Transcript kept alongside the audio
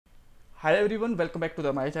Hi everyone, welcome back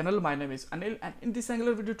to my channel. My name is Anil, and in this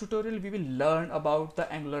Angular video tutorial we will learn about the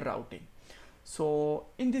Angular routing. So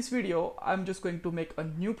in this video I'm just going to make a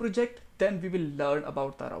new project, then we will learn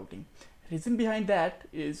about the routing. Reason behind that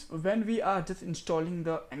is when we are just installing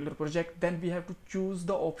the Angular project, then we have to choose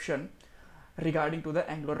the option regarding to the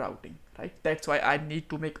Angular routing, right? That's why I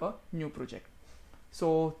need to make a new project.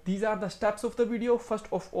 So these are the steps of the video. First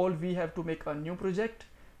of all, we have to make a new project,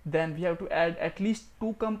 then we have to add at least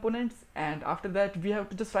 2 components, and after that we have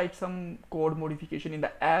to just write some code modification in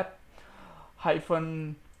the app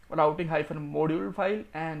hyphen routing hyphen module file,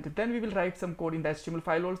 and then we will write some code in the HTML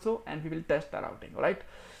file also, and we will test the routing. All right,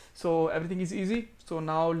 so everything is easy. So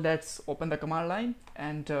now let's open the command line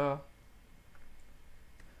and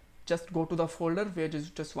just go to the folder where you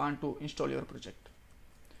just want to install your project.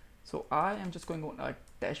 So I am just going on a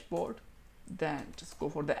dashboard, then just go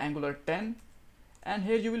for the Angular 10, and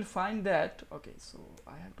here you will find that, okay, so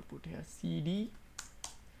I have to put here cd,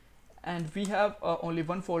 and we have only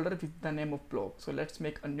one folder with the name of blog. So let's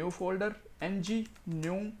make a new folder, ng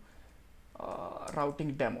new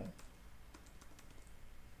routing demo,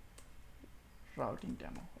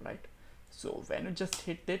 right? So when you just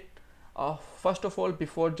hit it, first of all,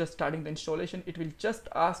 before just starting the installation, it will just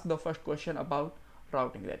ask the first question about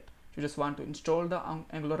routing, that you just want to install the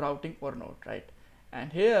Angular routing or not, right?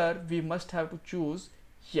 And here we must have to choose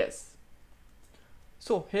yes.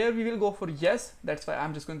 So here we will go for yes. That's why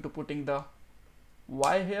I'm just going to putting the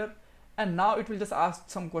y here, and now it will just ask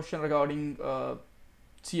some question regarding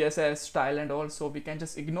CSS style and all, so we can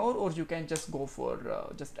just ignore, or you can just go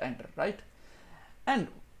for just enter, right? And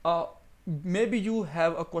maybe you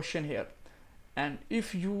have a question here, and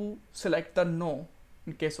if you select the no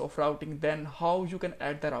in case of routing, then how you can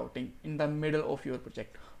add the routing in the middle of your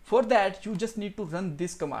project? For that you just need to run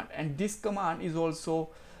this command, and this command is also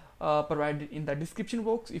provided in the description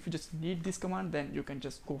box. If you just need this command, then you can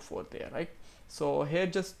just go for there, right? So here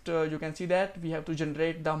just you can see that we have to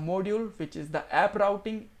generate the module which is the app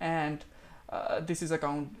routing, and this is a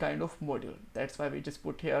kind of module. That's why we just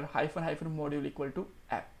put here hyphen module equal to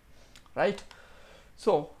app, right?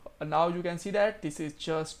 So now you can see that this is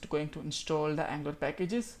just going to install the Angular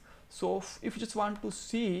packages. So if you just want to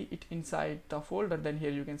see it inside the folder, then here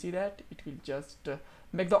you can see that it will just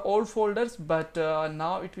make the old folders, but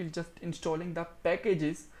now it will just installing the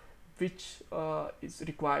packages which is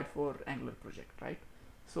required for Angular project, right?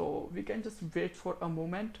 So we can just wait for a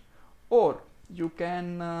moment, or you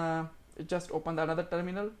can just open the another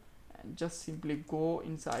terminal and just simply go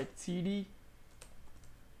inside cd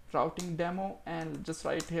routing demo and just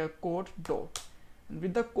write here code dot, and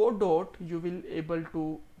with the code dot you will able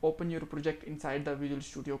to open your project inside the Visual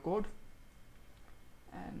Studio Code,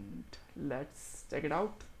 and let's check it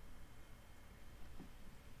out.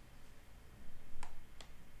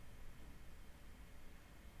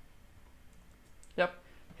 Yep,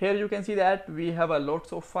 here you can see that we have a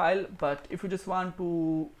lots of file, but if you just want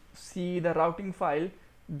to see the routing file,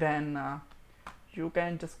 then you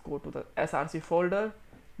can just go to the src folder,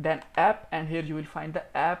 then app, and here you will find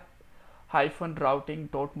the app hyphen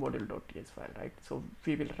routing.module.ts file, right? So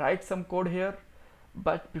we will write some code here,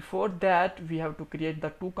 but before that we have to create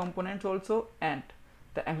the 2 components also, and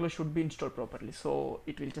the Angular should be installed properly, so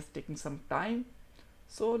it will just taking some time.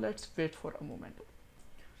 So let's wait for a moment.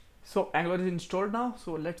 So Angular is installed now,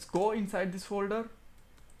 so let's go inside this folder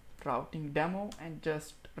routing demo and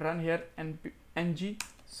just run here and ng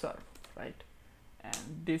serve, right? And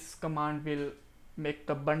this command will make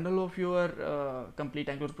the bundle of your complete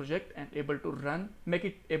Angular project and able to run, make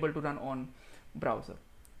it able to run on browser,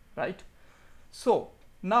 right? So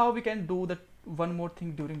now we can do the one more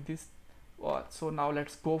thing during this. So now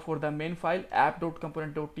let's go for the main file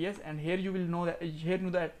app.component.ts, and here you will know that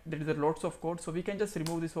there is a lots of code, so we can just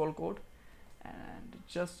remove this whole code and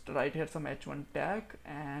just write here some h1 tag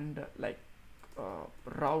and like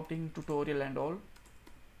routing tutorial and all.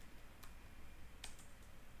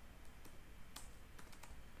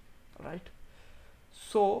 Right,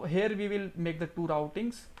 so here we will make the 2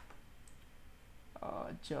 routings.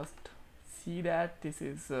 Just see that this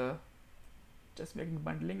is just making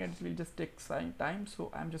bundling, and it will just take some time, so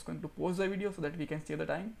I'm just going to pause the video so that we can see the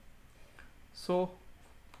time. So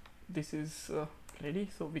this is ready,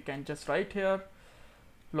 so we can just write here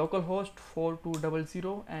localhost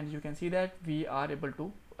 4200, and you can see that we are able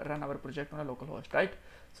to run our project on a localhost, right?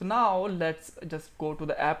 So now let's just go to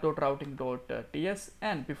the app.routing.ts,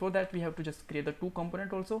 and before that we have to just create the 2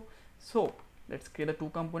 component also. So let's create the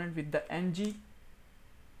 2 component with the ng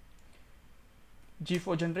g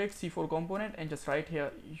for generate, c for component, and just write here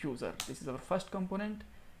user. This is our first component,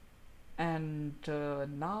 and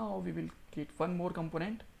now we will create one more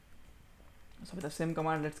component So with the same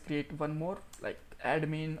command, let's create one more, like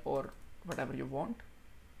admin or whatever you want.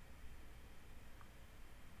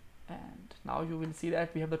 And now you will see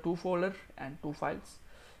that we have the two folder and two files,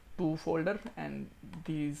 two folder, and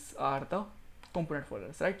these are the component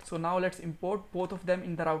folders, right? So now let's import both of them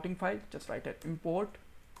in the routing file. Just write it, import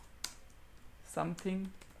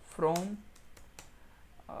something from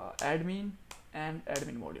admin and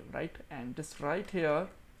admin module, right? And just write here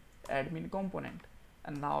admin component.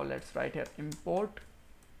 And now let's write here import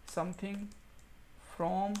something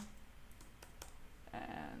from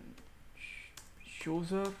and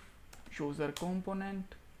user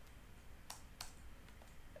component,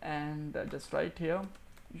 and just write here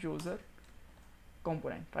user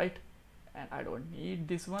component, right? And I don't need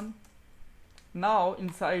this one. Now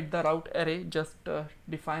inside the route array, just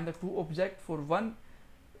define the two objects. For one,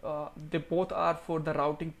 they both are for the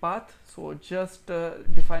routing path, so just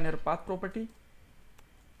define a path property,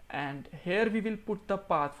 and here we will put the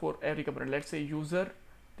path for every component. Let's say user,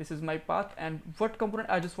 this is my path, and what component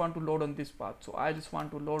I just want to load on this path. So I just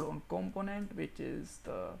want to load on component, which is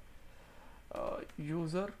the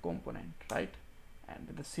user component, right? And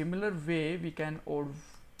in the similar way, we can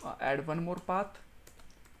add one more path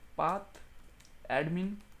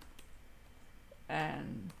admin,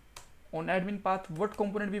 and on admin path, what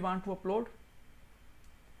component we want to upload?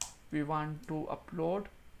 We want to upload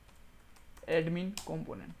admin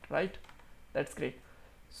component, right? That's great.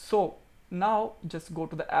 So now just go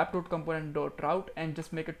to the app.component.route and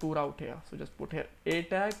just make a two route here. So just put here a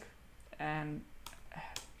tag and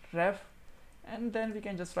ref, and then we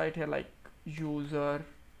can just write here like user,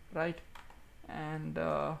 right? And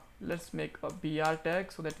let's make a br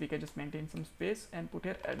tag so that we can just maintain some space and put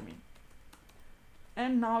here admin.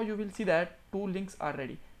 And now you will see that two links are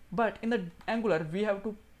ready. But in the Angular, we have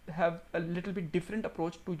to have a little bit different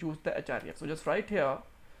approach to use the href. So just write here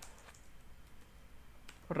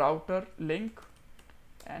router link,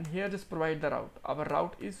 and here just provide the route. Our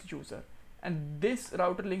route is user, and this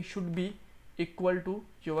router link should be equal to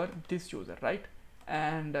this user, right?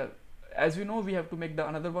 And as you know, we have to make the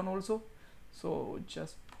another one also. So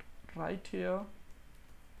just write here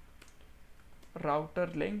router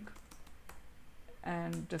link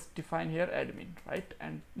and just define here admin, right?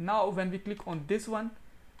 And now when we click on this one,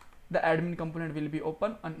 the admin component will be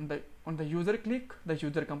open. On the user click, the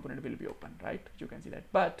user component will be open, right? You can see that.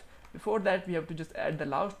 But before that, we have to just add the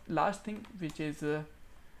last thing, which is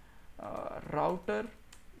router,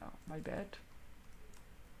 my bad,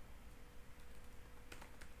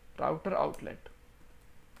 router outlet,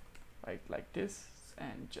 right? Like this,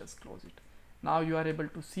 and just close it. Now you are able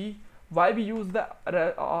to see why we use the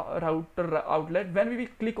router outlet. When we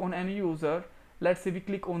click on any user, let's say we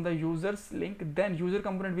click on the users link, then user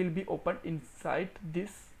component will be opened inside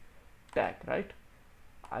this tag, right?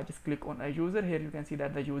 I just click on a user. Here you can see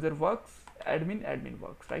that the user works, admin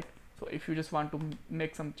works, right? So if you just want to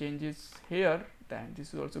make some changes here, then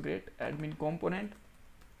this is also great. Admin component,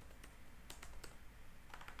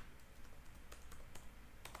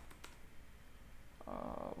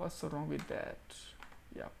 what's so wrong with that?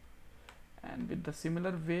 Yeah. And with the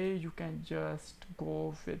similar way, you can just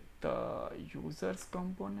go with the users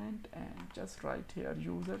component and just write here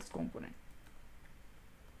users component.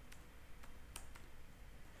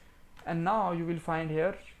 And now you will find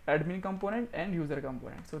here admin component and user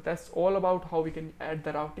component. So that's all about how we can add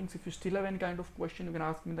the routings. If you still have any kind of question, you can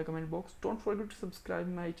ask me in the comment box. Don't forget to subscribe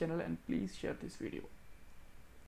my channel and please share this video.